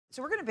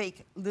So we're going to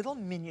bake little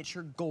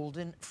miniature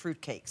golden fruit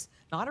cakes.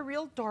 Not a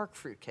real dark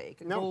fruit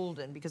cake,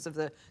 golden, because of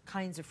the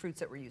kinds of fruits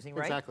that we're using,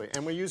 right? Exactly,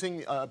 and we're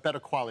using better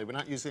quality. We're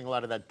not using a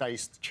lot of that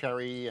diced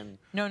cherry and...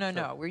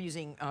 No. We're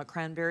using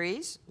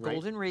cranberries,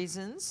 golden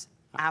raisins,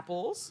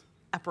 apples,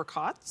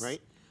 apricots.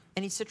 Right.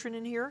 Any citron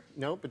in here?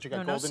 No, but you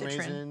got golden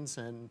raisins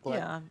and...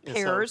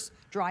 pears,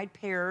 dried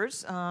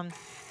pears,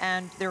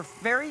 and they're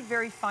very,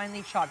 very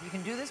finely chopped. You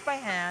can do this by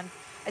hand.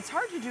 It's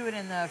hard to do it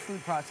in the food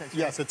processor.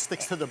 Yes, it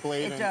sticks to the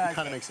blade and it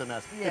kind of makes a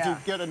mess. Yeah. If you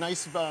get a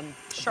nice...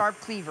 sharp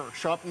cleaver.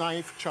 Sharp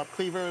knife, sharp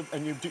cleaver,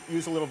 and you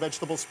use a little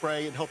vegetable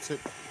spray, it helps it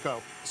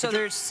go. So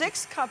there's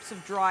 6 cups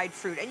of dried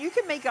fruit, and you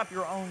can make up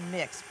your own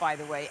mix, by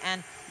the way,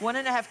 and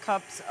 1½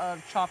 cups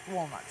of chopped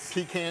walnuts.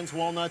 Pecans,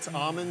 walnuts,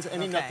 almonds,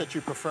 any nut that you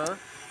prefer.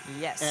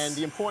 Yes. And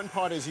the important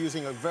part is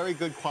using a very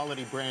good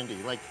quality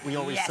brandy, like we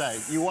always say.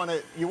 You want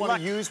to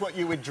use what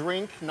you would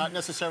drink, not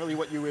necessarily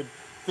what you would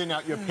thin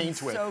out your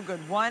paints with. So good.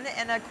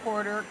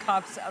 1¼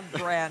 cups of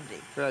brandy.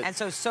 Right. And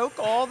so soak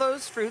all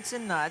those fruits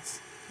and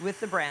nuts with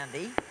the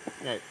brandy.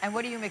 Right. And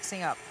what are you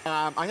mixing up?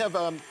 I have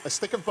a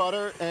stick of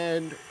butter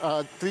and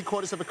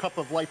 3/4 cup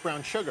of light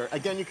brown sugar.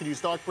 Again, you could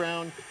use dark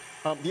brown.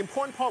 The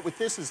important part with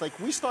this is, like,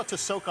 we start to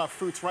soak our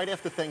fruits right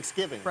after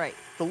Thanksgiving. Right.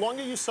 The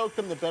longer you soak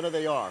them, the better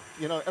they are.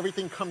 You know,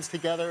 everything comes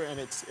together and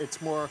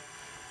it's more...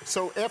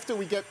 So after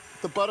we get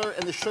the butter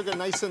and the sugar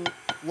nice and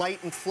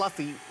light and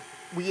fluffy,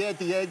 we add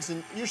the eggs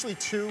and usually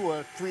 2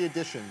 or 3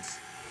 additions.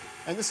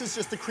 And this is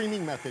just the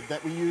creaming method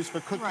that we use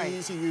for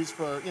cookies, you use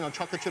for, you know,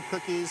 chocolate chip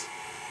cookies.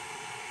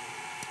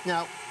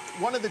 Now,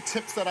 one of the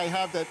tips that I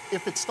have, that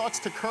if it starts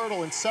to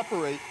curdle and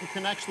separate, you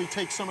can actually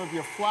take some of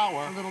your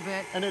flour. A little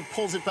bit. And it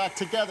pulls it back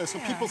together. So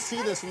people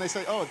see this and they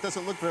say, oh, it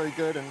doesn't look very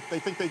good, and they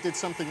think they did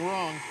something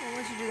wrong. Well,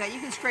 once you do that, you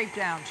can scrape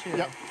down, too.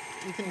 Yep.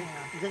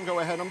 You can go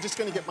ahead. I'm just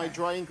going to get my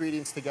dry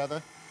ingredients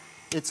together.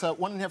 It's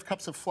 1½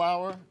 cups of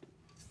flour,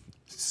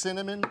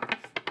 cinnamon,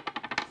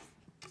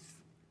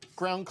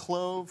 ground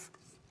clove,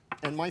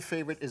 and my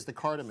favorite is the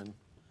cardamom.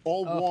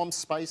 All warm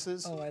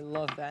spices. Oh, I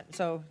love that.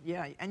 So,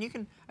 yeah, and you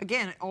can,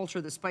 again, alter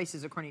the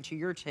spices according to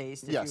your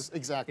taste.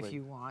 Exactly. If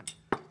you want.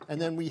 And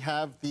then we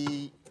have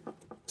the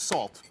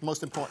salt,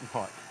 most important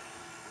part.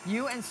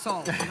 You and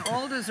salt in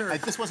all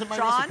desserts. This wasn't my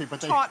recipe,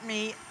 but John taught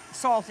me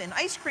salt in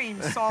ice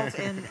cream, salt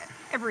in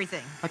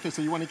everything. Okay,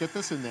 so you want to get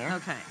this in there.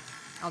 Okay,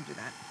 I'll do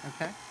that.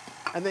 Okay.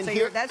 And then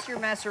so that's your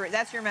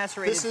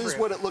macerated This is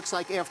what it looks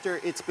like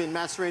after it's been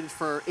macerated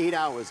for 8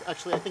 hours.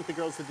 Actually, I think the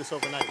girls did this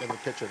overnight in the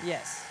kitchen.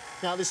 Yes.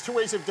 Now, there's 2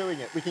 ways of doing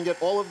it. We can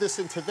get all of this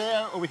into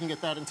there, or we can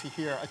get that into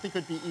here. I think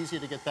it'd be easier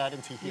to get that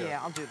into here.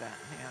 Yeah, I'll do that.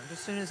 Yeah, just as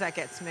soon as that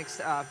gets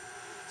mixed up.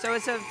 So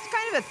it's kind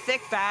of a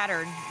thick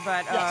batter,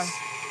 but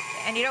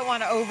and you don't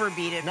want to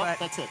overbeat it. No, but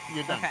that's it.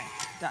 You're done. Okay,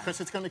 done. Because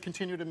it's going to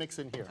continue to mix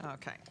in here.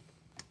 Okay.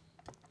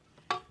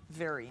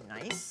 Very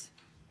nice.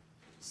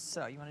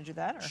 So you want to do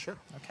that? Or? Sure.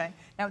 Okay.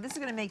 Now this is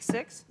going to make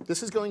 6?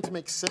 This is going to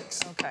make 6.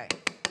 Okay.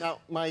 Now,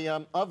 my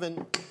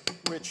oven,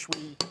 which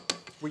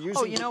we're using...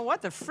 Oh, you know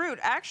what? The fruit,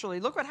 actually,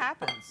 look what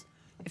happens.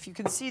 If you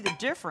can see the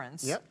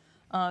difference,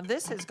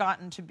 this has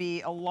gotten to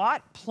be a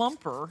lot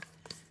plumper,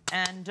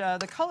 and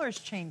the color's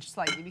changed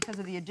slightly because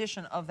of the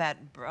addition of that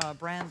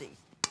brandy.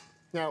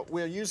 Now,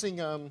 we're using...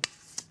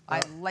 I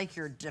like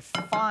your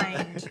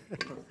defined...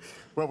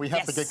 Well, we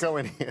have to get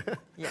going here.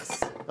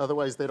 Yes.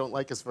 Otherwise, they don't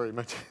like us very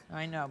much.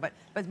 I know, but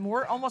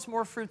almost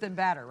more fruit than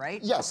batter,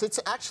 right? Yes, it's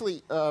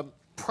actually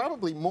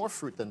probably more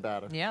fruit than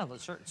batter. Yeah, well,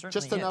 certainly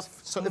just enough.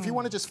 So if you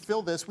want to just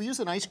fill this, we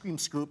use an ice cream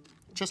scoop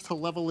just to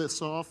level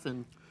this off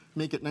and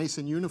make it nice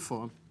and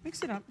uniform.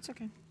 Mix it up. It's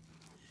okay.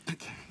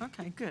 Okay.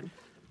 Okay, good.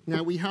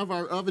 Now, we have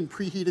our oven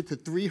preheated to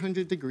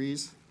 300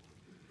 degrees,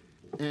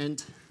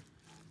 and...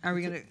 Are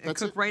we going to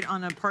cook right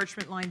on a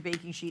parchment-lined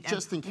baking sheet?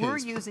 Just in case. We're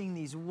using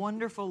these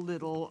wonderful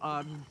little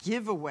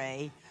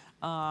giveaway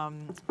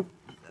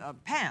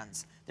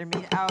pans. They're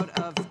made out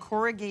of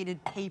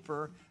corrugated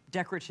paper,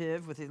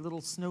 decorative, with a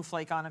little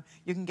snowflake on them.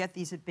 You can get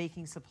these at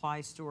baking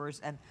supply stores,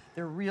 and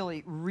they're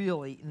really,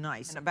 really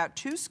nice. And about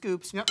 2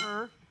 scoops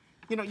per...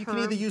 You know, you can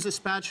either use a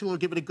spatula or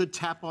give it a good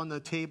tap on the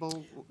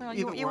table. Well,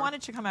 you want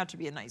it to come out to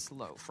be a nice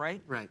loaf,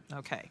 right? Right.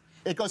 Okay.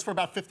 It goes for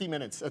about 50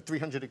 minutes at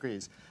 300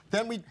 degrees.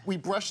 Then we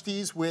brush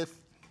these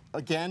with,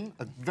 again,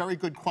 a very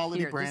good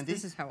quality brandy.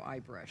 This is how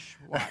I brush.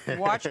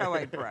 Watch how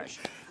I brush.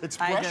 It's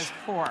I brush. just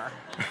pour.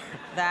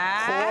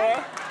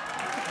 That.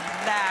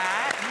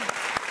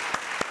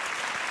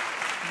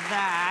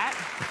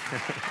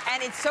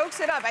 And it soaks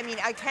it up. I mean,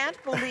 I can't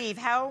believe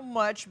how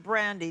much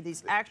brandy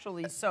these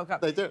actually soak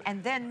up. They do.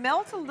 And then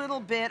melt a little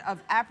bit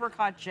of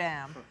apricot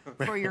jam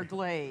for your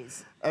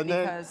glaze. And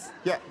because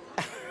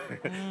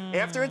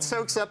after it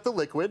soaks up the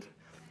liquid,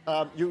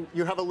 you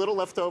have a little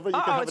left over.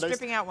 It's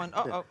dripping out one.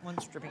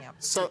 One's dripping out.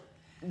 So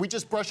we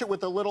just brush it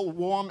with a little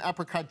warm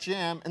apricot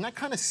jam, and that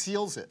kind of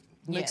seals it.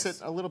 Makes it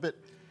a little bit...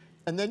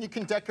 And then you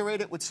can decorate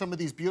it with some of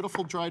these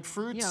beautiful dried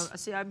fruits. Yeah,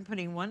 see, I'm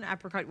putting one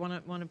apricot.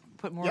 Want to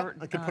put more? Yep,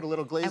 I could put a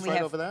little glaze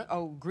right over that.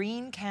 Oh,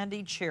 green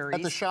candied cherries.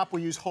 At the shop,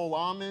 we use whole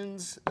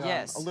almonds.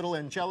 Yes. A little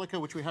angelica,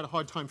 which we had a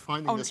hard time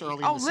finding this early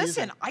in the season. Oh,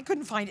 listen, I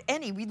couldn't find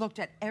any. We looked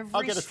at every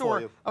store. I'll get it for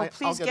you. Oh,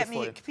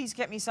 please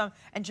get me some.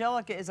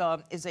 Angelica is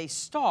a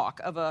stalk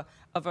of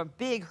a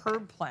big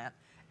herb plant.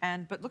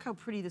 But look how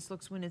pretty this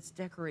looks when it's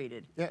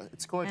decorated. Yeah,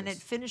 it's gorgeous. And it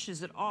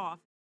finishes it off.